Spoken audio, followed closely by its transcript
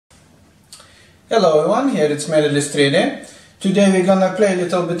Hello everyone, here it's Melodies 3D. Today we're gonna play a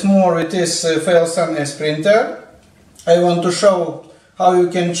little bit more with this FLSUN S printer. I want to show how you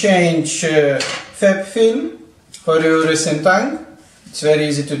can change FEP film for your resin tank. It's very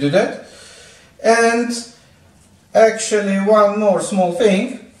easy to do that. And actually one more small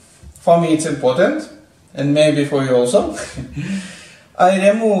thing, for me it's important, and maybe for you also. I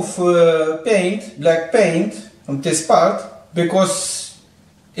remove black paint from this part, because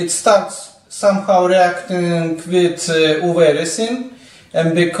it starts somehow reacting with UV resin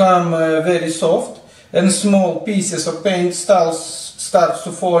and become very soft, and small pieces of paint starts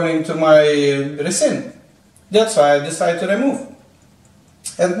to fall into my resin. That's why I decided to remove.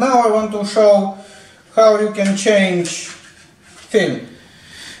 And now I want to show how you can change film.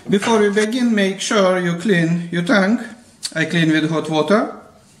 Before you begin, make sure you clean your tank. I clean with hot water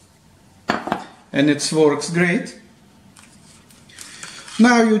and it works great.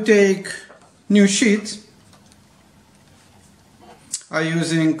 Now you take new sheet. I'm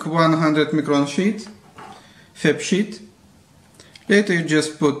using 100 micron sheet, FEP sheet. Later you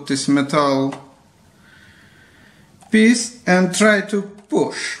just put this metal piece and try to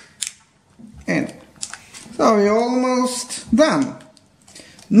push in. So we're almost done.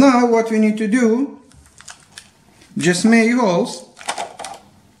 Now what we need to do, just make holes.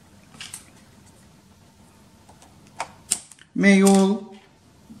 Make hole.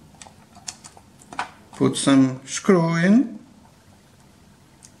 Put some screw in.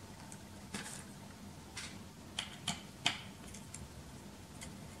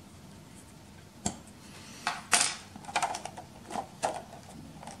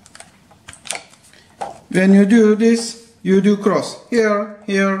 When you do this, you do cross here,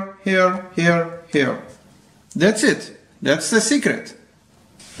 here, here, here, here. That's it. That's the secret.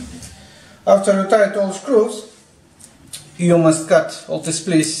 After you tighten all screws, you must cut all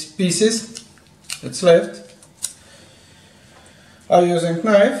these pieces that's left. I'm using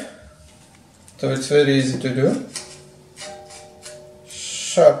knife, so it's very easy to do.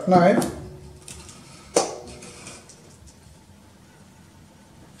 Sharp knife.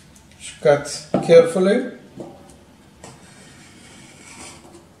 Cut carefully.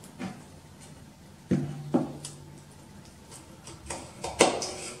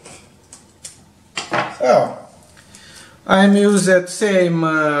 So, I'm using that same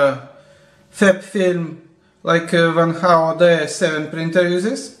FEP film like one how the 7 printer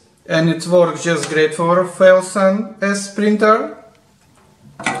uses, and it works just great for FLSUN S printer.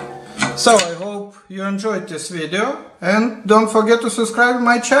 So I hope you enjoyed this video, and don't forget to subscribe to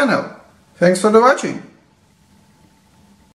my channel. Thanks for the watching.